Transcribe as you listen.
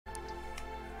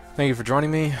Thank you for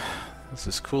joining me. This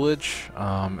is Coolidge.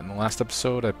 In the last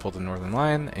episode, I pulled a Northern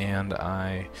Lion, and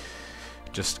I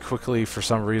just quickly, for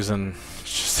some reason,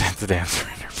 just hit the damn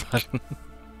surrender button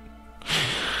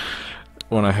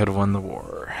when I had won the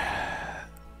war.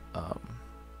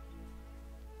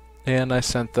 And I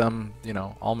sent them, you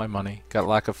know, all my money. Got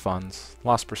lack of funds,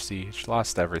 lost prestige,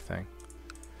 lost everything.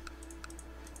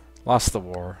 Lost the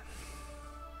war.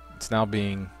 It's now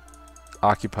being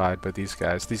occupied by these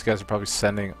guys. These guys are probably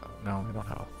sending... No, they don't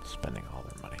have spending all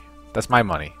their money. That's my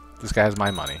money. This guy has my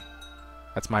money.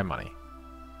 That's my money.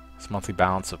 His monthly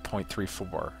balance of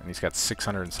 0.34, and he's got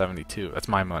 672. That's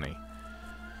my money.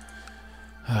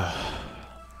 Not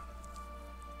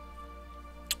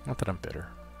that I'm bitter.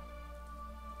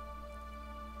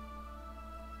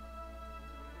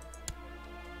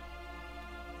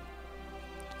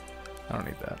 I don't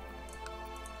need that.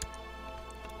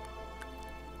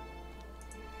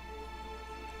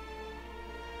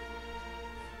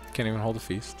 Can't even hold a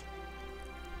feast.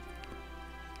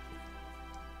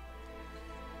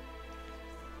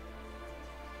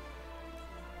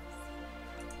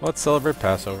 Let's celebrate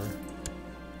Passover.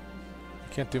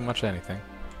 Can't do much of anything.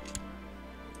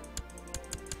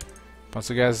 Once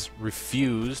the guys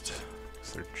refused,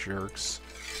 because they're jerks.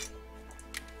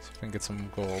 See if I can get some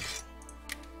gold.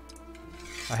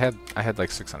 I had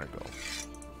like 600 gold.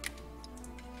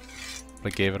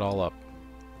 But I gave it all up.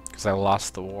 Because I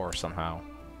lost the war somehow.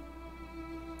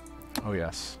 Oh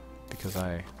yes, because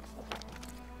I...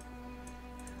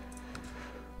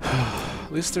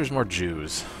 At least there's more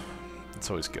Jews. It's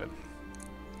always good.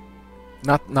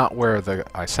 Not where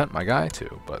I sent my guy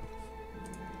to, but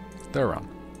they're around.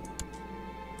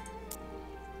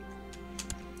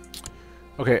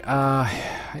 Okay,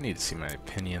 I need to see my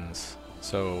opinions.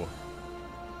 So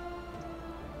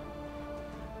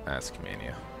that's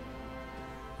Comania.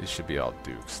 These should be all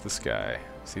dukes. This guy,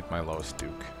 see my lowest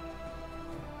duke.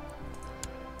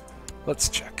 Let's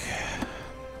check.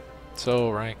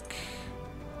 So rank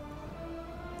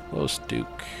lowest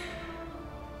duke.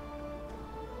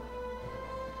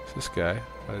 It's this guy.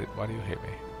 Why do you hate me?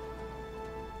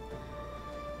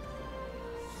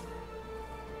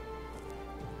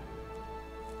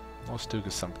 Lowest duke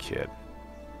is some kid.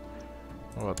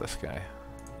 What about this guy?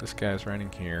 This guy's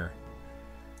reigning here.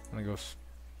 I'm gonna go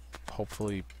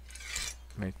hopefully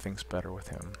make things better with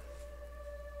him.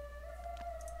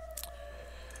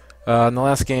 In the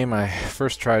last game, I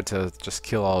first tried to just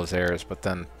kill all his heirs, but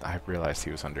then I realized he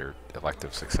was under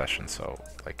elective succession, so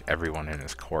like everyone in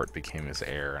his court became his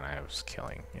heir, and I was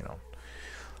killing, you know,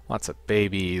 lots of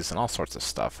babies and all sorts of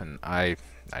stuff, and I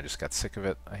just got sick of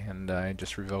it, and I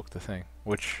just revoked the thing,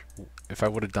 which, if I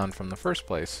would have done from the first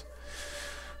place,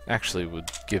 actually would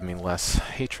give me less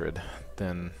hatred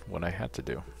than what I had to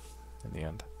do in the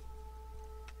end.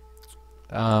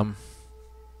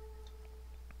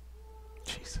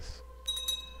 Jesus.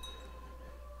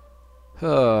 My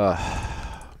oh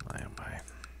my.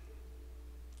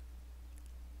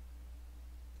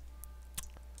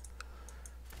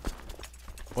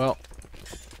 Well,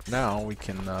 now we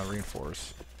can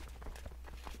reinforce.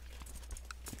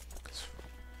 'Cause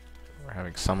we're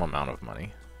having some amount of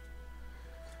money.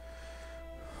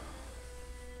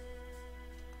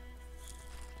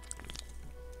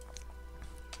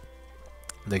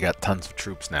 They got tons of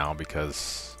troops now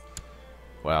because,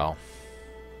 well,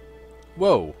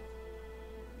 whoa!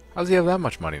 How does he have that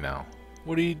much money now?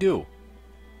 What did he do?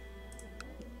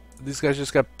 These guys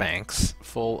just got banks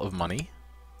full of money?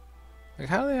 Like,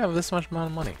 how do they have this much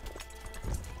amount of money?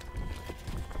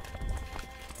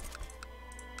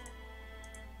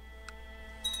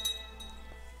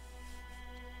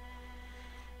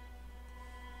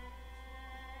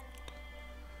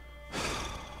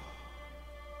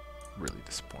 Really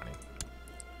disappointing.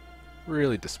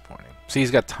 Really disappointing. See, he's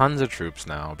got tons of troops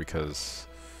now because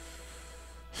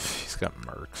he's got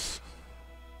mercs.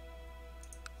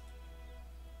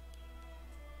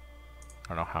 I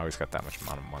don't know how he's got that much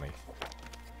amount of money.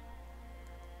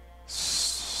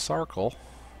 Sarkle.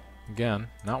 Again,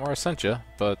 not where I sent you,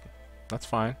 but that's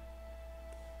fine.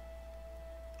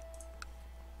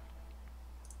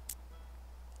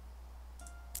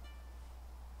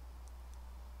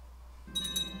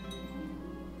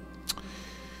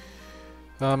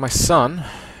 My son,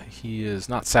 he is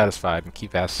not satisfied and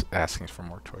keep asking for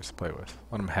more toys to play with.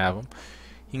 Let him have them.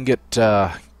 He can get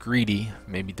greedy,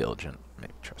 maybe diligent,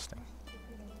 maybe trusting.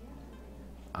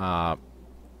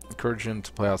 Encourage him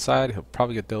to play outside. He'll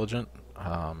probably get diligent.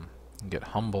 Get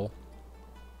humble,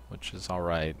 which is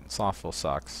alright. Slothful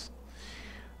sucks.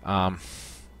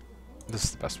 This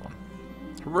is the best one.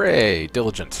 Hooray!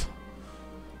 Diligent.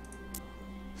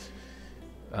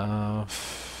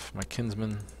 my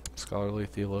kinsman, scholarly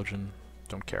theologian,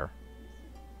 don't care.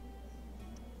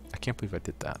 I can't believe I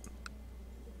did that.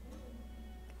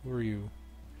 Who are you?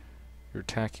 You're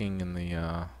attacking in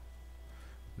the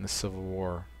Civil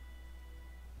War.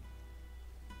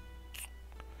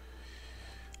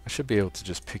 I should be able to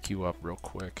just pick you up real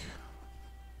quick.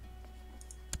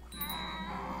 I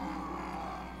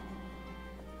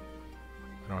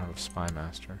don't have a spy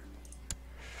master.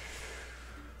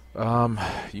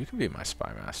 You can be my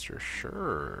spy master,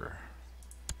 sure.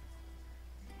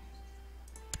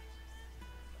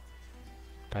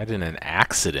 Died in an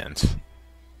accident?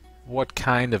 What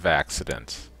kind of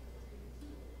accident?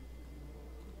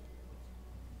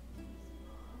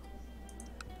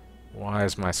 Why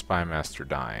is my spy master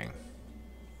dying?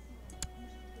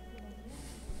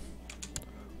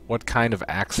 What kind of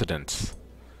accident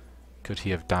could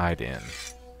he have died in?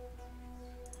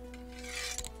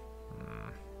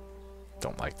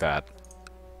 Don't like that.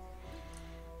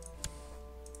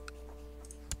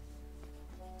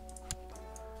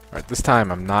 Alright, this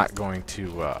time I'm not going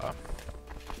to,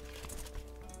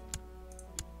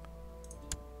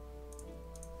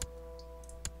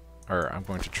 or I'm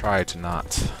going to try to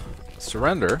not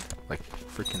surrender, like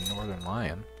freaking Northern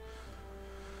Lion.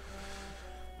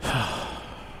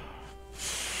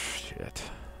 Shit.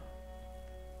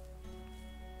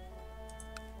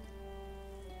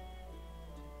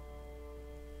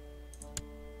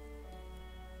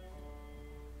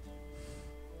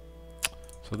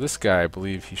 So this guy, I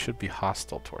believe he should be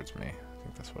hostile towards me. I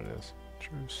think that's what it is.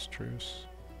 Truce, truce.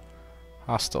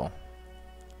 Hostile.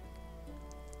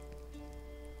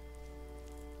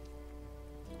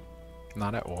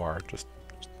 Not at war, just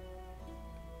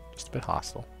a bit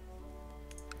hostile.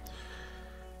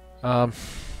 I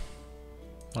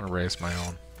want to raise my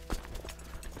own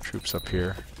troops up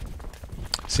here.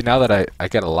 See, now that I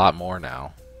get a lot more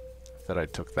now that I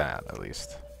took that, at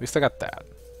least. At least I got that.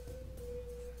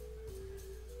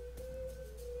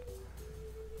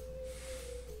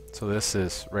 So this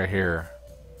is right here.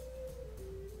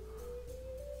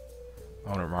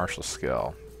 Owner martial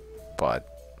skill, but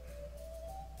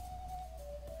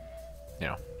you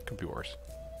know, could be worse.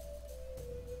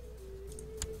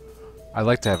 I'd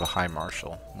like to have a high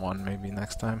martial one maybe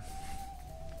next time.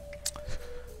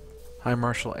 High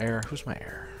martial heir. Who's my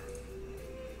heir?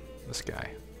 This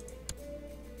guy.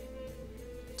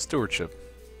 Stewardship.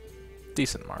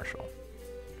 Decent martial.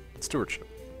 Stewardship.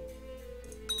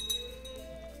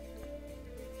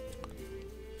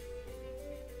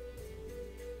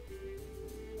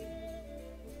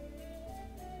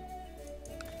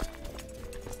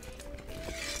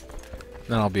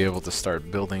 Then I'll be able to start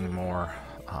building more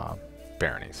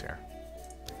baronies here.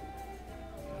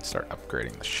 Start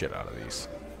upgrading the shit out of these.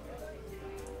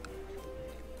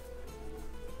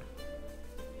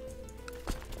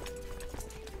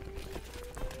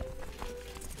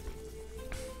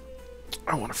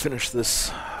 I want to finish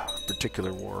this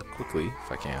particular war quickly,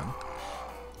 if I can.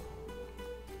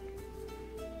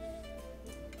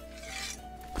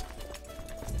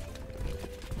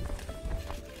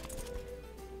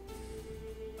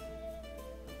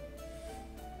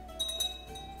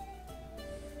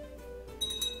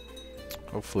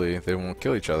 Hopefully they won't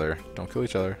kill each other. Don't kill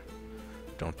each other.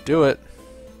 Don't do it.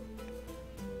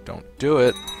 Don't do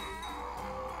it.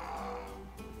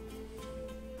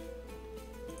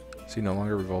 Is he no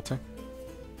longer revolting?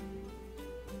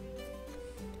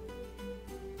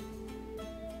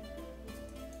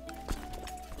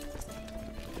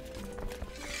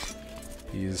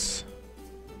 He's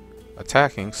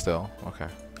attacking still. Okay.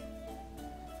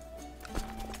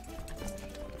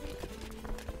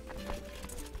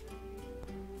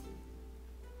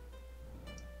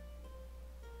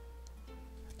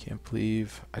 Can't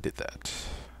believe I did that.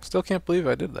 Still can't believe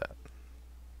I did that.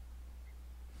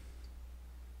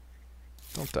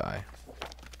 Don't die.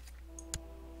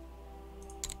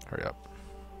 Hurry up.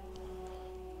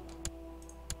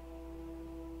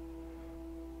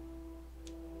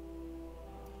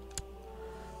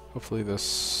 Hopefully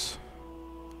this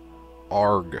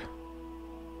ARG.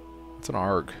 What's an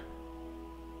ARG?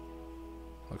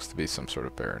 Looks to be some sort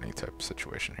of barony type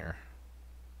situation here.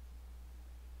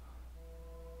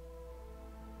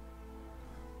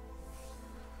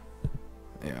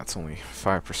 Yeah, it's only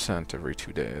 5% every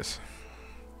 2 days.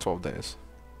 12 days.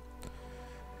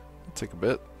 It'll take a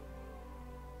bit.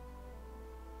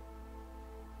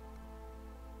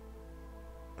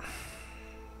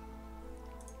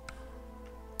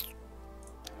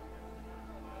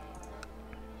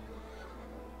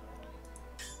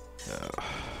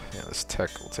 Yeah, this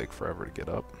tech will take forever to get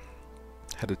up.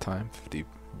 Ahead of time,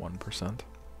 51%.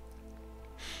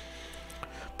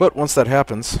 But once that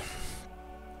happens,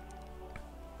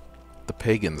 the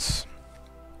pagans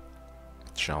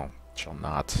shall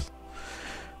not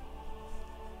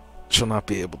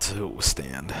be able to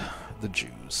withstand the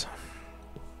Jews.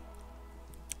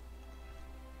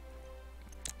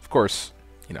 Of course,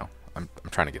 you know, I'm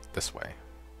trying to get this way.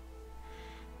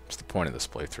 It's the point of this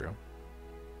playthrough.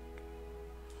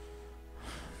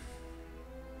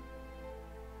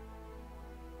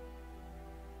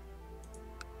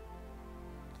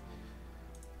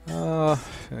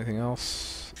 Anything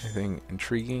else? Anything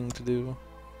intriguing to do?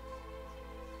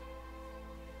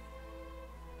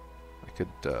 I could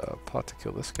plot to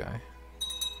kill this guy.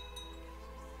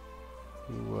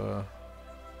 Who,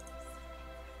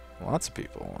 lots of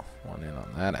people want in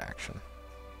on that action.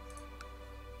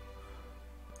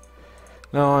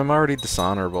 No, I'm already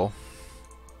dishonorable.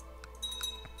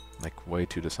 Like, way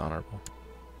too dishonorable.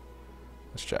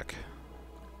 Let's check.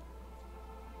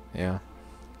 Yeah.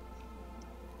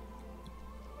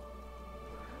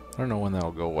 I don't know when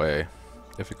that'll go away,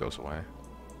 if it goes away.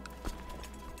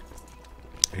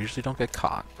 I usually don't get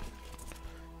caught.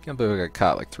 Can't believe I got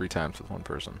caught like 3 times with one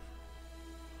person.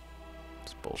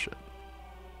 It's bullshit.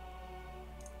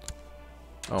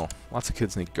 Oh, lots of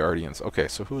kids need guardians. Okay,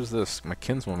 so who is this? My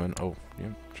kinswoman. Oh, yeah,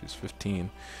 she's 15.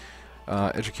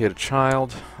 Educate a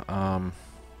child.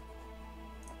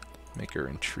 Make her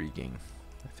intriguing,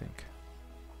 I think.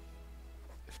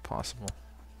 If possible.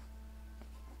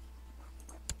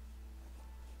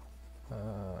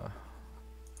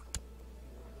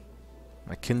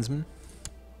 My kinsman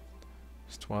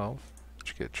is 12.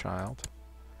 Educate a child.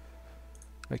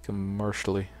 Make him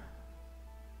martially,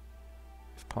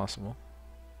 if possible.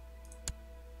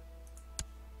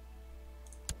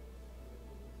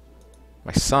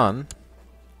 My son,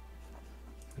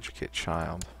 educate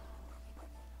child.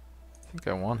 I think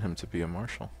I want him to be a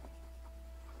marshal.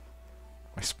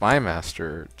 My spy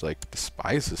master, like,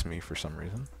 despises me for some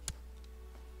reason.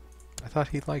 I thought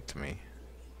he liked me.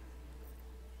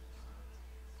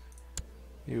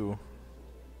 You.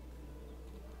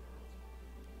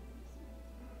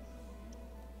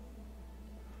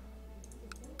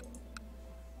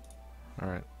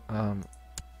 Alright, my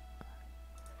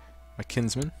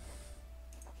kinsman.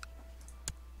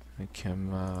 Make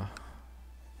him,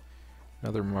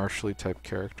 another martially type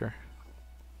character.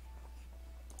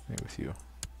 Maybe with you.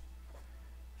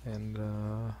 And,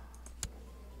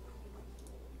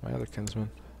 my other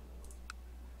kinsman.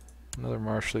 Another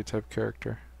martially type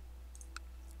character.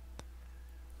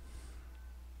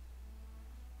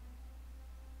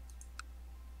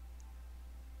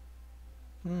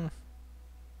 I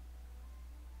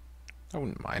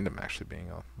wouldn't mind him actually being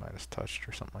a Midas touched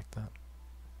or something like that.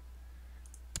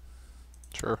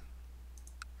 Sure.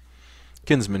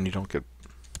 Kinsman, you don't get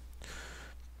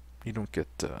anything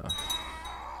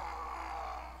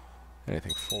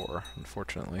for,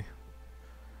 unfortunately.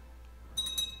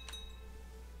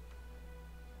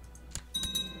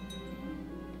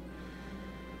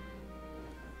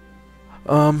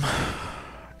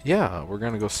 Yeah, we're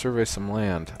gonna go survey some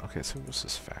land. Okay, so what's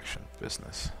this faction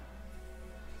business?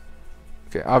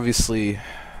 Okay, obviously,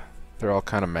 they're all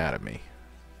kind of mad at me.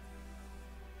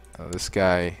 This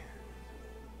guy,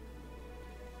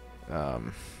 I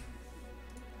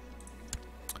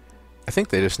think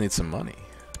they just need some money.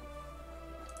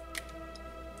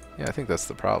 Yeah, I think that's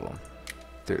the problem.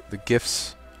 The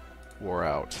gifts wore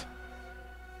out.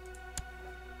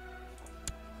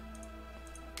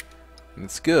 And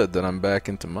it's good that I'm back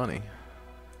into money.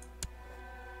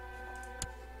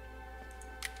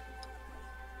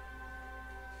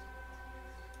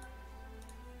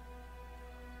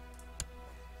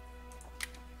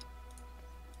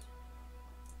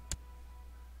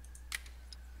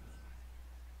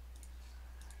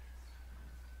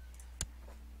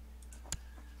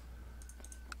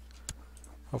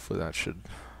 Hopefully that should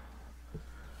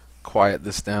quiet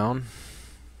this down.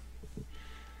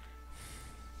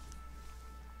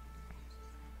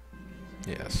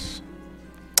 Yes.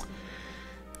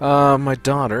 My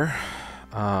daughter.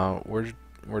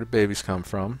 Where do babies come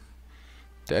from?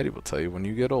 Daddy will tell you when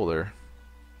you get older.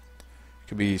 You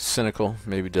could be cynical,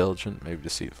 maybe diligent, maybe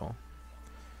deceitful.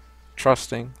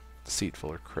 Trusting,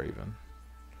 deceitful, or craven.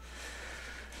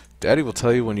 Daddy will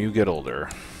tell you when you get older.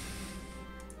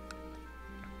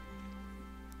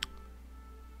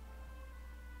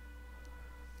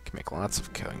 Can make lots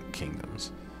of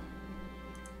kingdoms.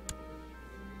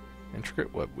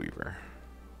 Intricate web weaver.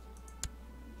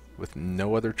 With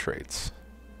no other traits.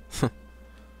 I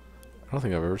don't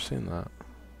think I've ever seen that.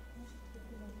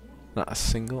 Not a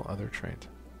single other trait.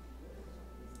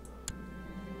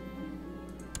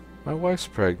 My wife's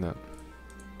pregnant.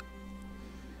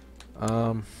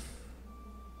 Um,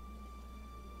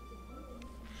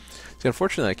 See,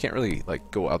 unfortunately, I can't really like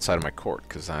go outside of my court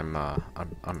because I'm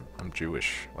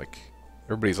Jewish. Like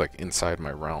everybody's like inside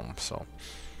my realm, so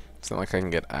it's not like I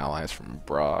can get allies from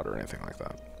abroad or anything like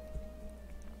that.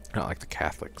 Not like the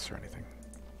Catholics or anything.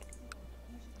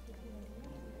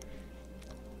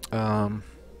 Hmm.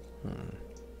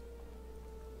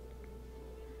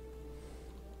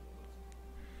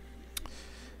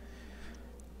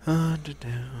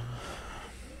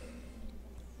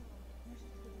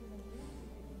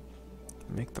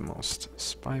 Make the most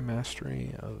spy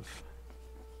mastery of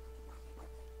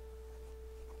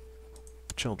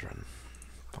children,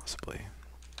 possibly.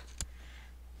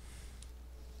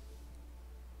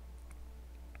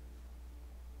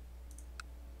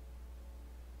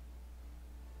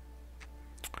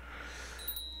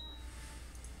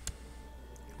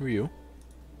 Who are you?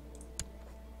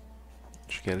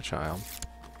 Should get a child.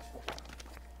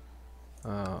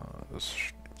 This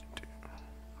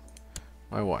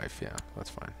my wife, yeah, that's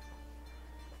fine.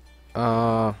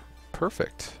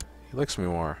 Perfect. He likes me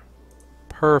more.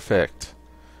 Perfect.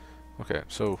 Okay,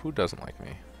 so who doesn't like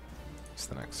me? That's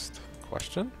the next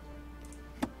question.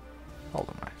 How old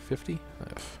am I? 50?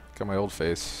 Got my old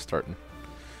face starting.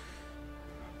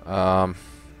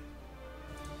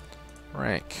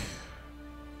 Rank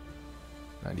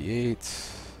 98.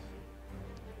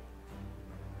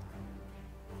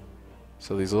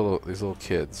 So these little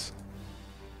kids.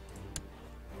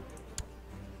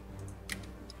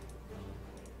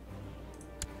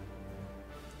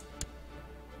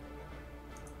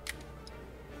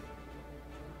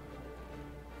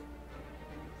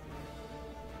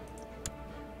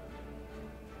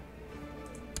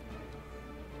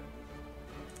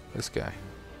 This guy.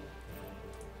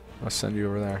 I'll send you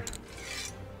over there.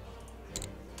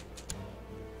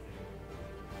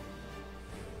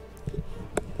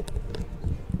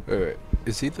 Wait,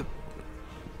 is he the...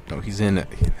 No, he's in it.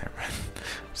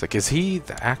 It's like, is he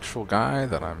the actual guy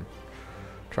that I'm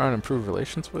trying to improve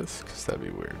relations with? Because that'd be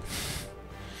weird.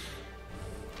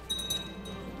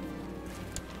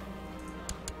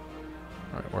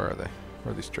 Alright, where are they?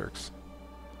 Where are these jerks?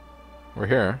 We're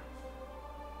here.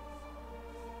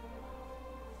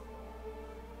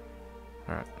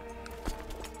 Alright.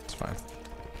 It's fine.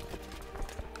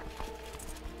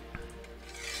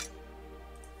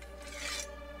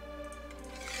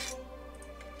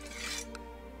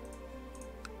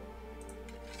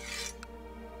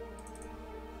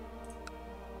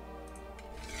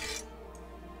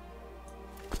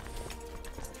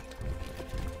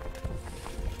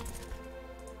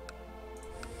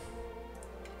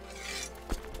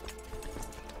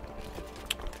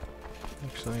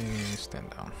 Actually, stand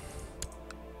down.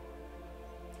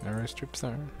 Can I raise troops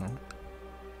there? No.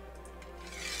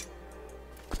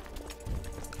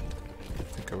 I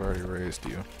think I've already raised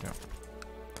you. Yeah.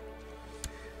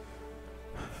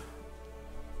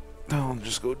 I'll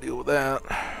just go deal with that.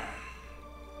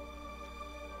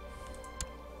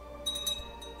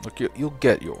 Look, you'll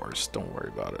get yours. Don't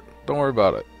worry about it. Don't worry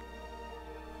about it.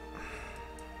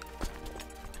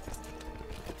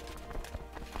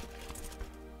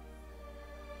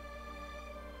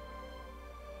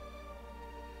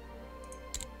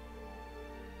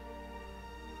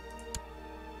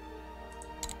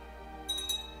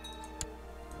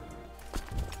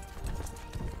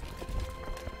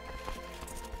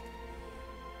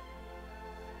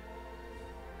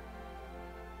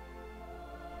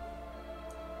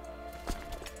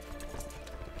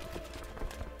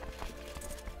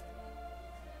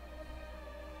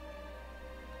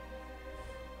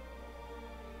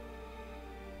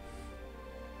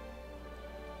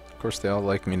 Of course, they all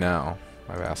like me now,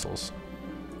 my vassals.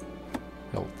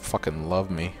 They'll fucking love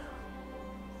me.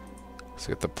 Let's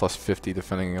get the plus 50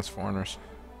 defending against foreigners.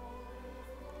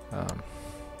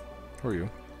 Who are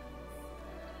you?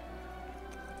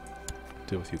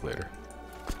 Deal with you later.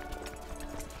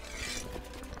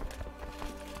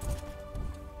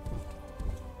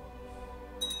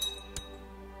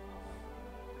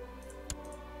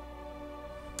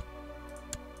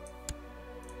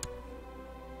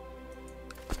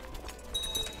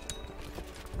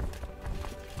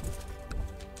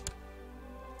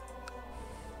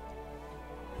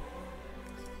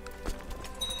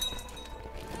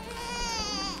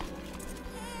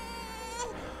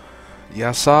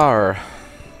 Khazar.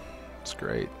 It's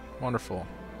great. Wonderful.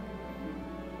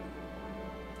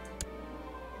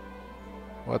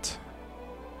 What?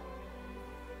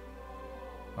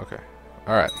 Okay.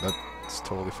 Alright, that's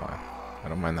totally fine. I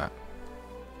don't mind that.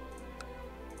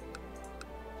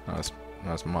 Not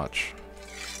as much.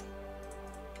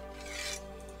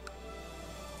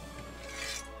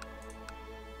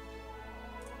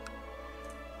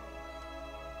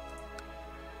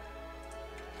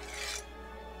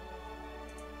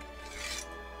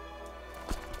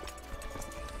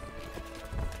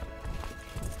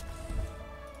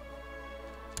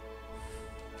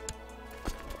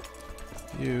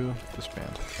 You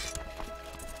disband.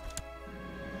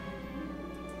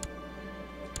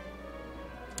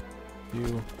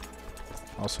 You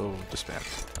also disband.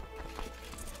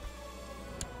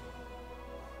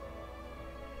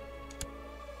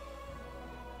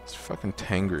 It's fucking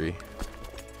Tangri.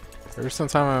 Ever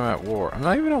since I'm at war. I'm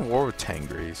not even at war with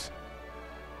Tangris.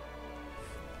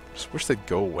 Just wish they'd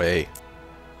go away.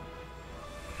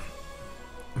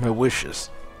 My wish is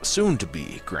soon to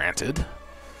be granted,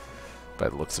 by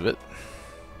the looks of it.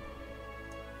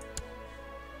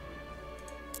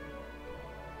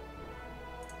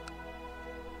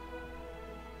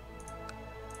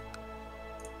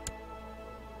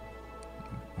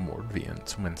 Mordvian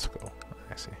Swinsko.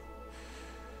 I see.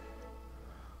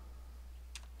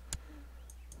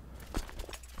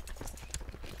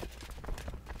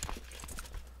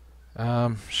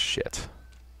 Shit.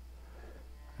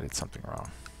 I did something wrong.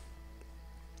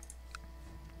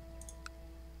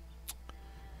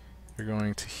 You're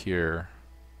going to hear...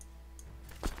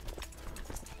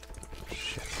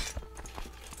 Shit.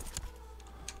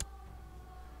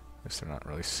 At least they're not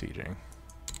really sieging.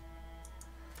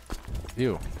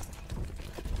 You.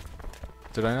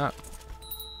 Did I not?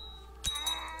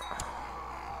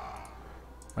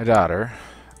 My daughter.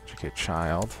 Educate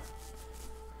child.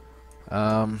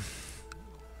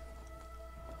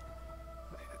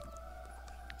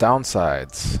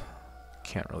 Downsides.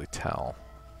 Can't really tell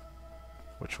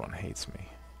which one hates me.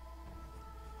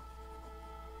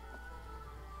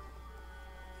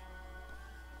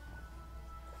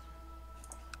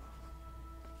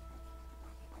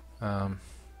 I mean,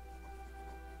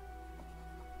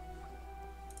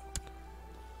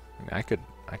 I could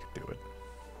do it.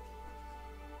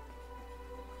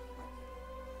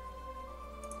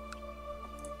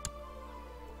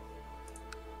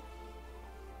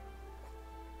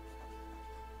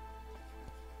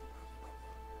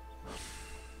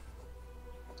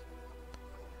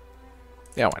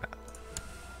 Yeah, why not?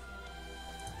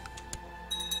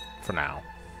 For now.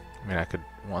 I mean, I could,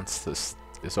 once this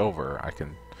is over, I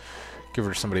can give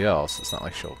her to somebody else. It's not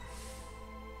like she'll...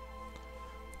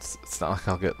 It's not like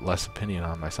I'll get less opinion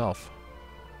on myself.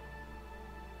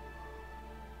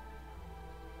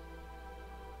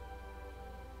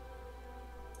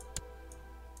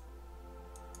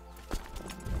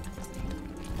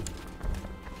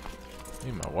 Me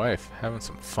and my wife having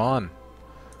some fun.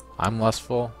 I'm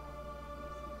lustful.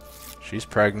 She's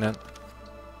pregnant.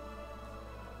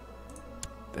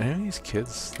 Are any of these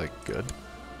kids, like, good?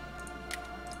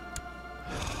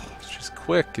 She's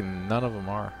quick and none of them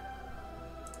are.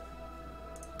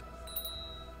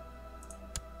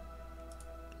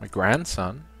 My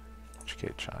grandson.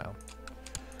 Educate child.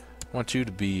 I want you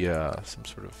to be some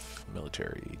sort of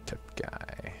military type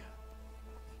guy.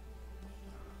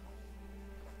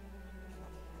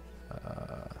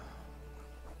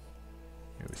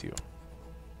 Maybe with you.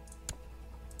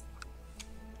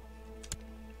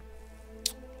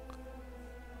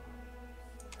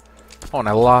 Oh, and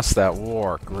I lost that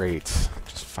war. Great.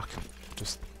 Just fucking...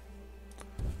 Just...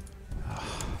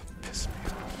 piss me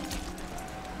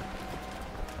off.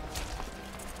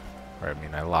 Or, I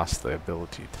mean, I lost the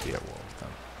ability to be at war with them.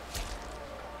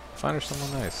 Find her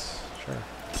someone nice. Sure.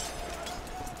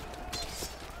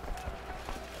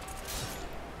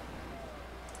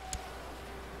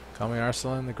 Call me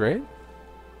Arsalan the Great?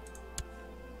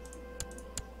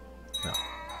 No.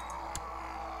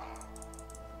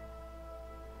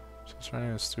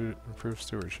 Trying to improve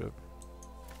stewardship.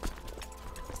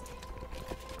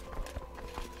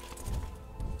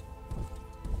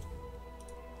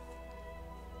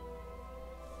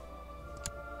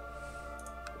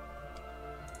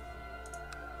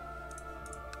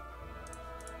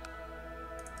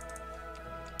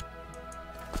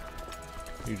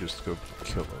 You just go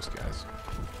kill those guys.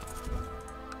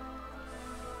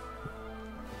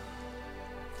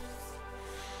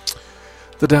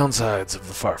 The downsides of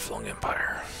the far-flung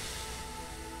empire.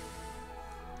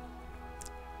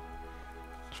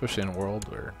 Especially in a world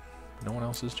where no one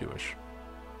else is Jewish.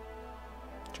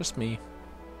 Just me.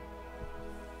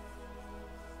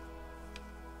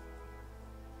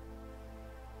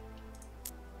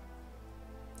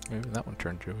 Maybe that one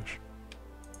turned Jewish.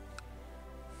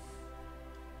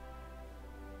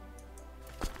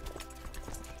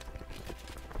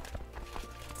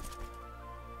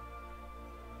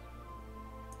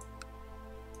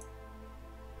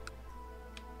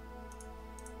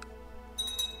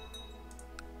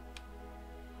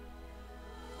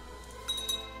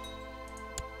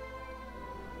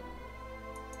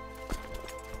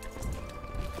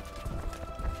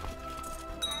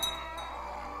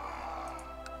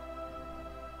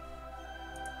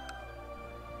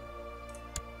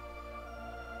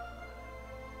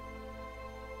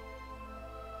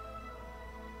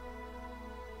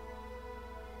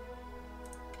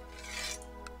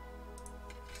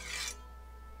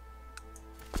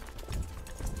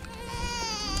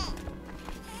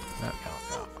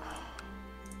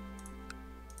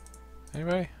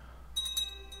 Anybody?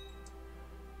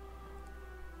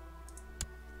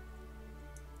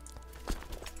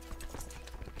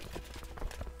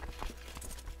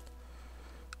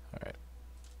 Alright.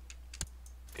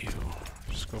 Ew.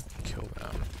 Just go kill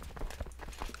them.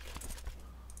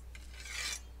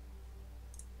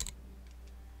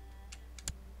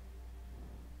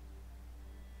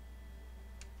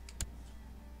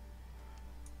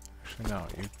 Actually, no.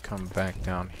 You come back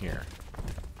down here.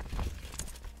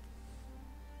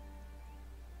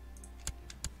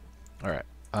 Alright.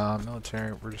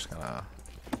 Military, we're just gonna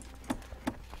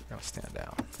stand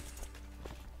down.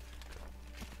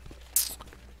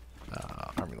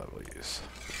 Army level use.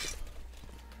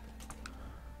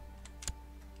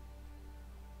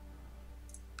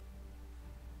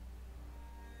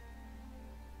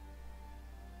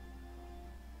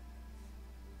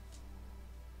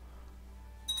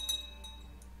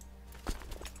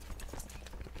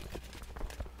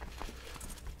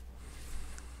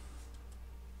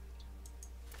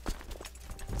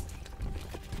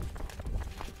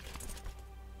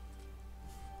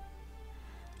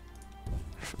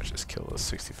 Let's just kill those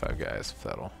 65 guys if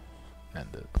that'll end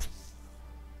it.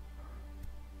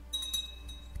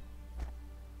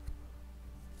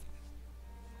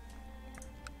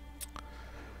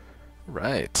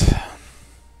 Right.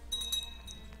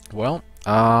 Well,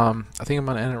 I think I'm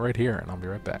gonna end it right here, and I'll be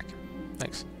right back.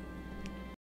 Thanks.